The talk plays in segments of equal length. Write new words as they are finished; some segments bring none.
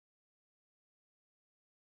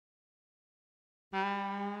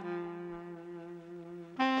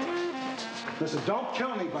Listen, don't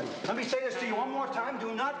kill anybody. Let me say this to you one more time.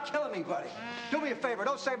 Do not kill anybody. Do me a favor.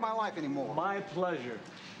 Don't save my life anymore. My pleasure.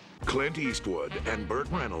 Clint Eastwood and Burt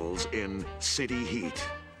Reynolds in City Heat.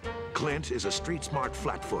 Clint is a street-smart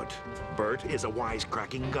flatfoot. Burt is a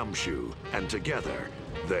wisecracking gumshoe. And together,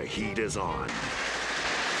 the heat is on.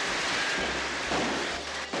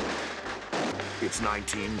 It's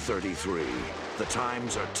 1933. The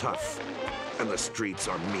times are tough, and the streets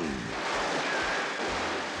are mean.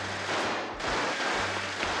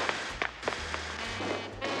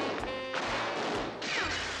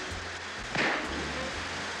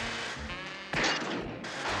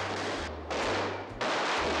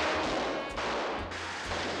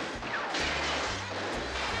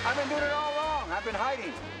 I've been doing it all wrong. I've been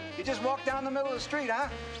hiding. You just walk down the middle of the street, huh?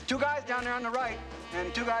 2 guys down there on the right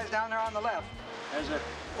and 2 guys down there on the left. There's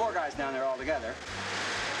 4 guys down there all together.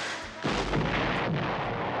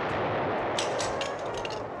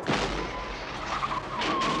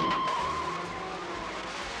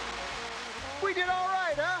 We did all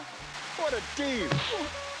right, huh? What a team.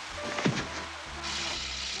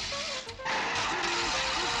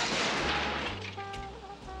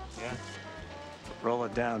 Yeah? Roll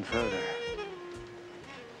it down further.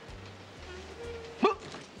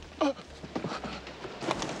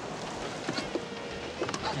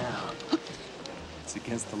 Now, it's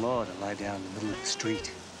against the law to lie down in the middle of the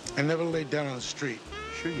street. I never laid down on the street.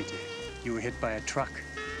 Sure you did. You were hit by a truck.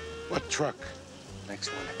 What truck? Next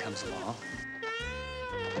one that comes along.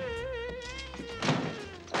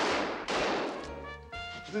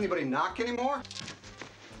 Does anybody knock anymore?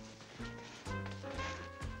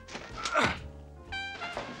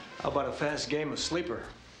 How about a fast game of sleeper?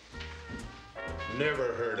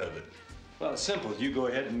 Never heard of it. Well, it's simple. You go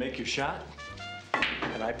ahead and make your shot,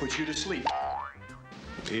 and I put you to sleep.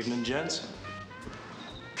 Evening, gents.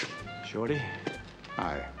 Shorty,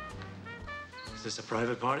 Hi. is this a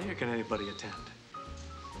private party, or can anybody attend?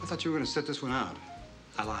 I thought you were going to set this one out.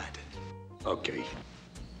 I lied. Okay.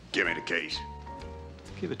 Give me the case.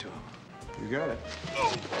 Give it to him. You got it.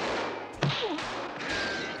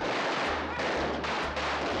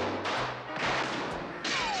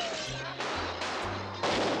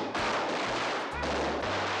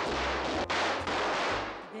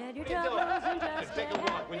 Take a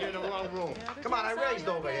walk when you're in the wrong room. Come on, I raised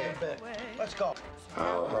over here. Let's go.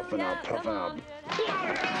 Oh, huffing up, puffing up.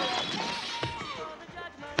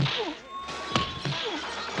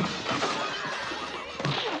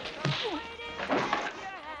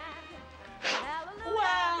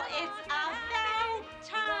 Well, it's about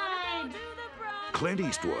time. Clint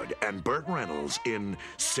Eastwood and Burt Reynolds in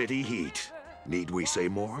City Heat. Need we say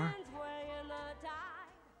more?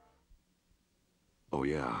 Oh,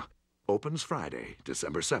 yeah. Opens Friday,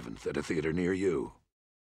 December 7th at a theater near you.